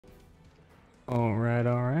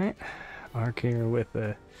Alright. Arc here with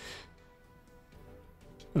a...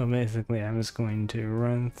 Well, basically, I'm just going to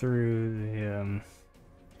run through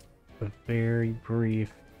the very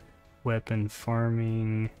brief weapon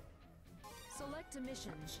farming Select a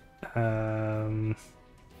mission.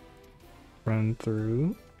 Run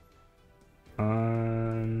through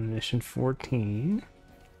on mission 14.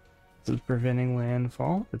 This is preventing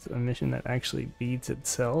landfall. It's a mission that actually beats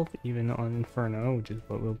itself, even on Inferno, which is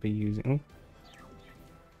what we'll be using.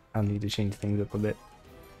 I'll need to change things up a bit.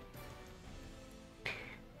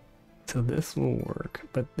 So this will work,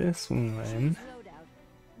 but this one...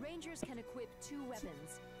 Rangers can equip 2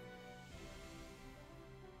 weapons.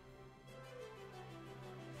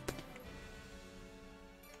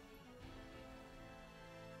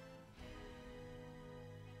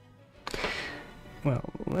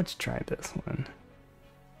 Well, let's try this one.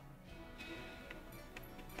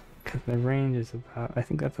 Because the range is about... I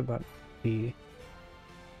think that's about the...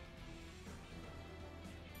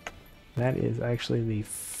 That is actually the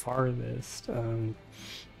farthest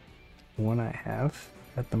one I have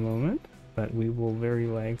at the moment, but we will very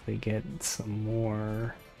likely get some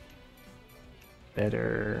more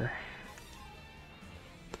better...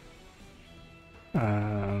 what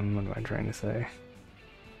am I trying to say?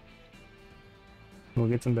 We'll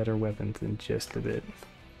get some better weapons in just a bit.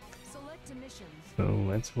 Select a mission. So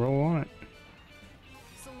let's roll on it.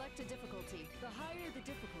 Select a difficulty. The higher the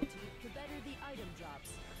difficulty, the better the item drops.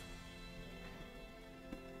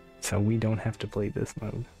 So we don't have to play this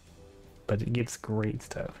mode, but it gives great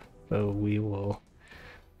stuff. So we'll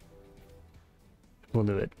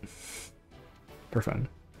do it for fun.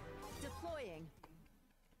 Deploying.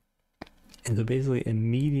 And so basically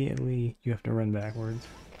immediately you have to run backwards.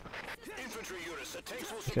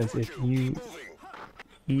 Because if you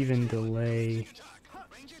even delay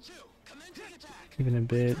even a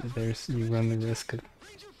bit, you run the risk of...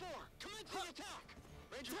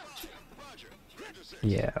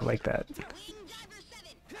 Yeah, like that.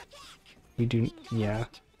 You do, yeah.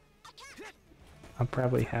 I'll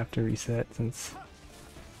probably have to reset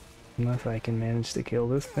unless I can manage to kill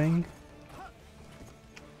this thing.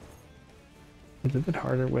 It's a bit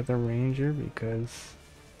harder with a ranger because,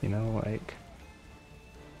 you know, like,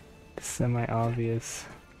 semi-obvious.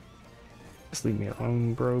 Just leave me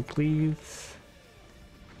alone, bro, please.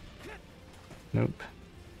 Nope.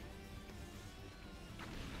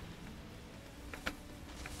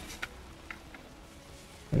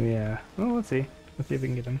 Yeah. Well, let's see. Let's see if we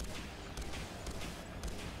can get him.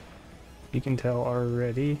 You can tell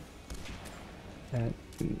already that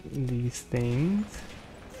these things...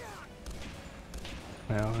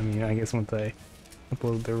 Well, I mean, I guess once I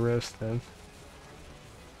upload the rest of,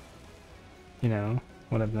 you know,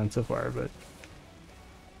 what I've done so far, but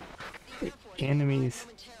enemies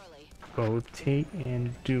both take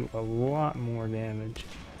and do a lot more damage.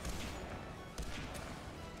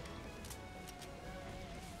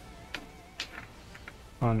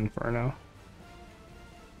 On Inferno.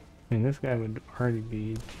 I mean, this guy would already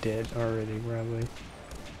be dead already, probably.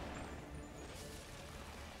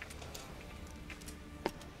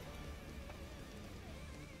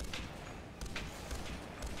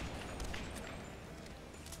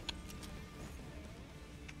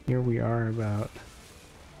 Here we are about...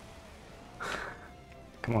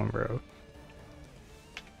 Come on, bro.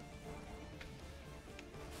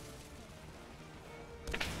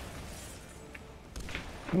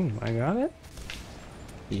 Oh, I got it?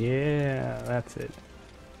 Yeah, that's it.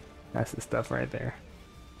 That's the stuff right there.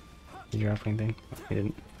 Did you drop anything? Oh, he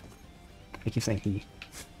didn't. I keep saying he.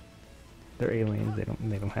 They're aliens, they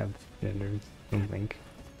don't have genders, I don't think.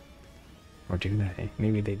 Or do they?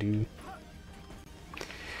 Maybe they do.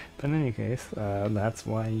 But in any case, that's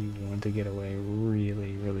why you want to get away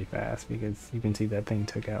really, really fast, because you can see that thing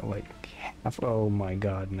took out like half. Oh my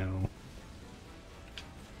god, no.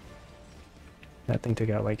 That thing took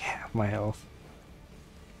out like half my health.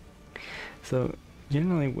 So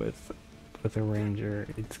generally with a ranger,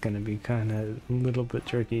 it's gonna be kind of a little bit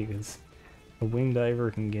tricky because a wing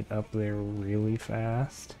diver can get up there really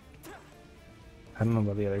fast. I don't know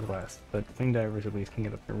about the other class, but wing divers at least can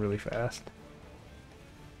get up there really fast.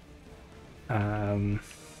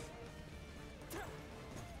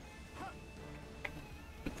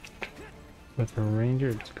 With a ranger,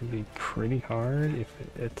 it's gonna be pretty hard if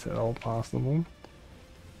it's at all possible.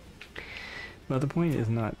 But the point is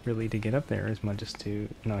not really to get up there as much as to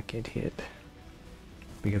not get hit.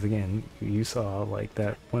 Because again, you saw like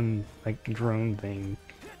that one like drone thing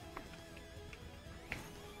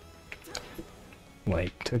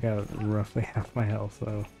like took out roughly half my health,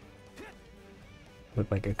 so with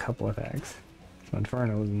like a couple attacks.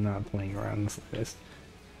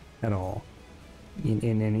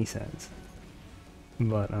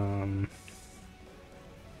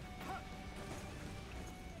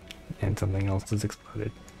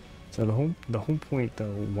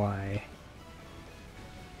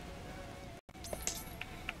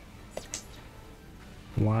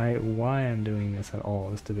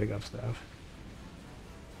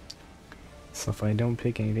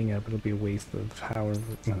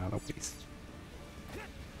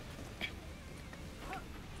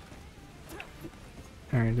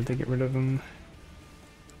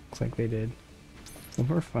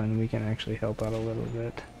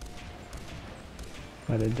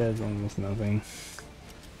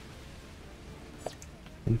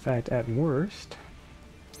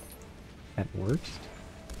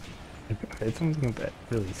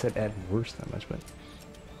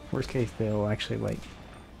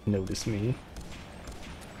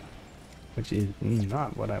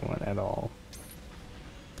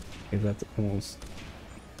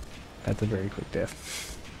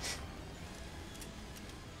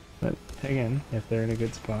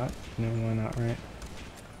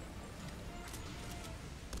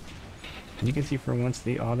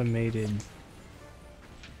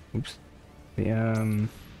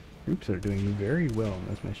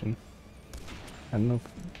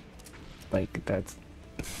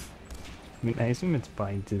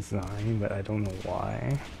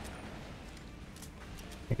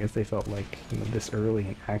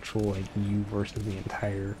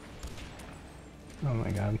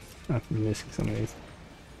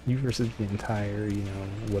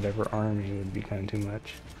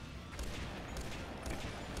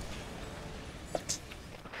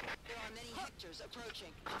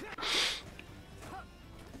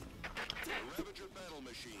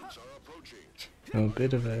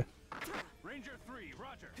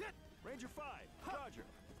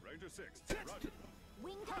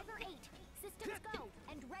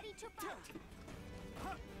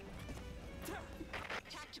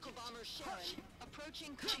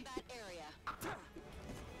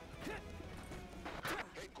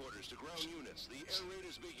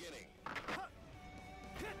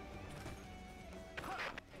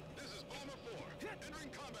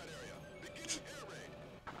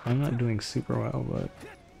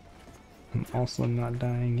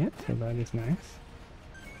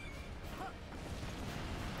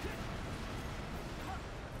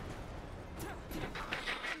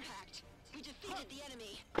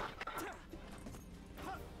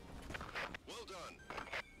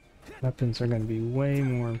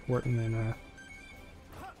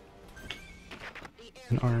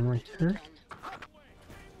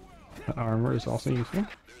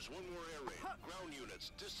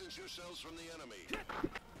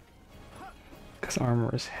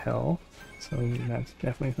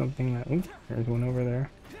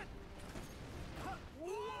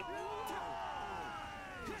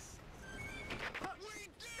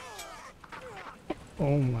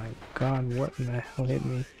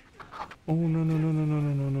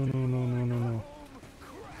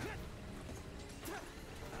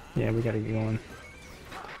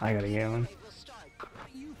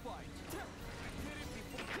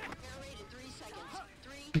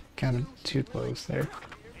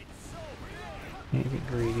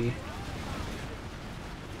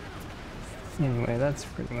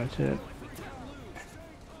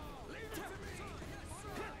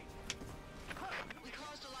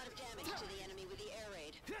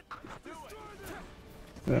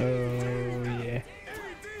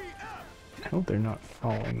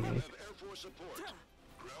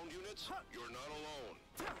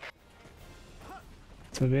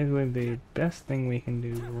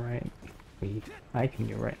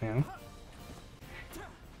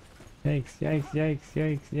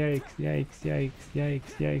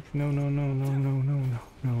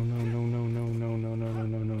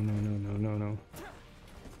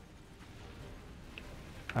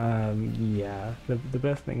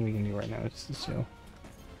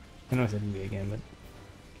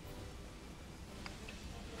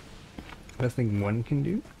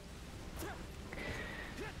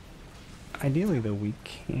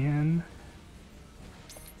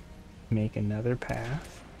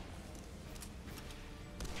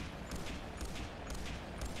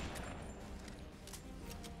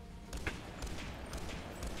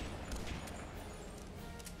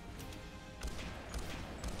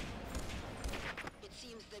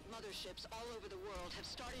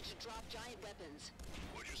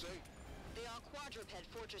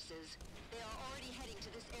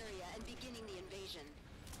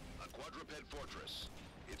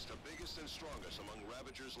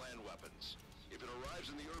 If it arrives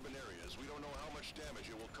in the urban areas, we don't know how much damage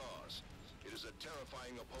it will cause. It is a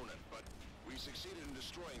terrifying opponent, but we succeeded in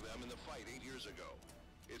destroying them in the fight 8 years ago.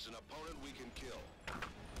 It's an opponent we can kill.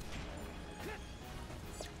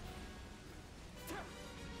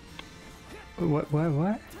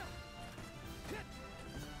 What?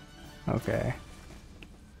 Okay.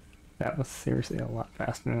 That was seriously a lot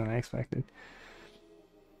faster than I expected.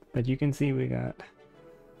 But you can see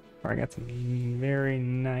I got some very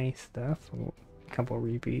nice stuff. A couple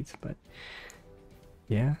repeats, but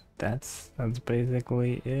yeah, that's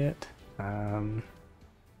basically it.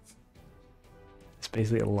 It's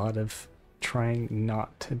basically a lot of trying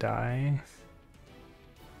not to die.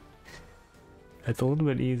 It's a little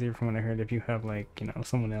bit easier from what I heard if you have, like, you know,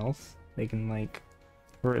 someone else. They can, like,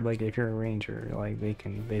 or like if you're a ranger, like they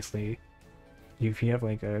can basically, if you have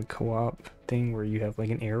like a co-op thing where you have like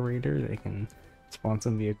an air raider, they can spawn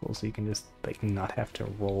some vehicles so you can just like not have to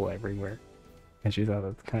roll everywhere. And she thought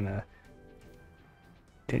that's kind of,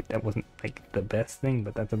 that wasn't like the best thing,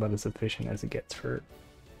 but that's about as efficient as it gets for,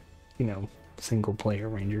 you know, single player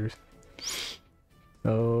rangers.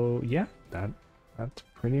 So yeah, that's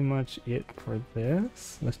pretty much it for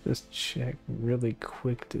this. Let's just check really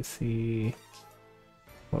quick to see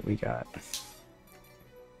what we got.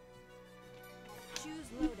 Choose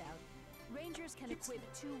loadout. Rangers can equip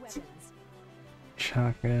 2 weapons.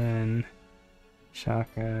 Shotgun.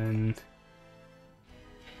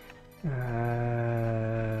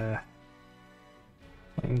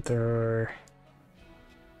 Flamethrower.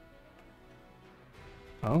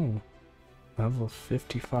 Oh, level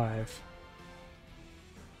 55.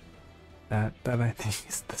 That I think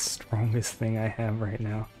is the strongest thing I have right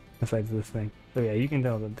now, besides this thing. So yeah, you can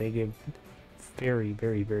tell that they give very,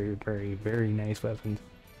 very, very, very, very nice weapons.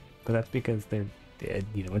 But that's because they're,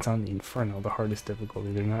 you know, it's on the Inferno, the hardest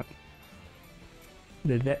difficulty. They're not.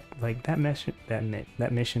 That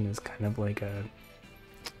mission is kind of like a,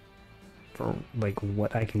 for like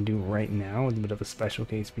what I can do right now, it's a bit of a special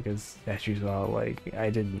case because as you saw, like I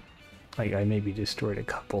maybe destroyed a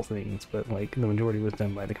couple things, but like the majority was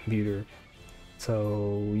done by the computer.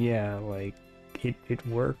 So yeah, like it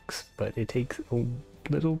works, but it takes a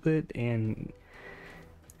little bit, and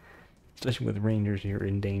especially with rangers, you're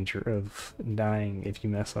in danger of dying if you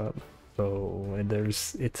mess up. So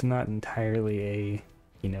it's not entirely a,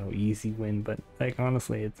 you know, easy win, but like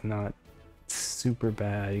honestly, it's not super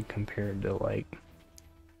bad compared to, like,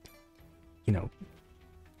 you know,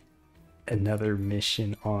 another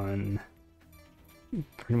mission on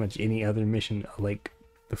pretty much any other mission like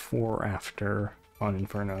before or after on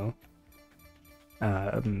Inferno.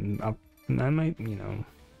 I might, you know,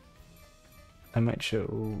 I might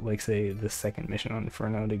show, like, say the second mission on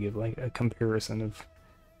Inferno to give like a comparison of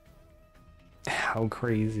how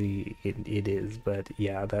crazy it is. But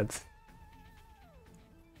yeah, that's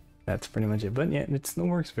pretty much it. But yeah, it still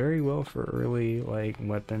works very well for early like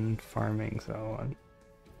weapon farming, so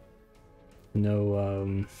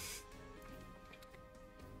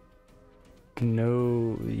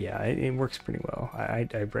yeah, it works pretty well. I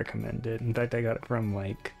recommend it. In fact, I got it from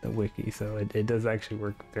like the wiki, so it does actually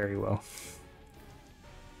work very well.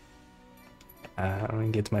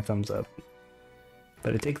 It gets my thumbs up.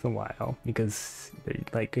 But it takes a while because,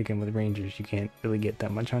 like, again, with rangers, you can't really get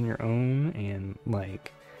that much on your own, and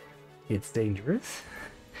like it's dangerous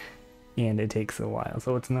and it takes a while,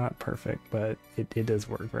 so it's not perfect, but it does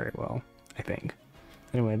work very well, I think.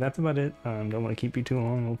 Anyway, that's about it. Don't want to keep you too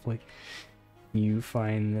long. Hopefully you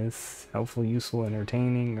find this helpful, useful,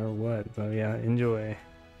 entertaining, or what. So yeah, enjoy.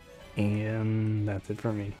 And that's it for me.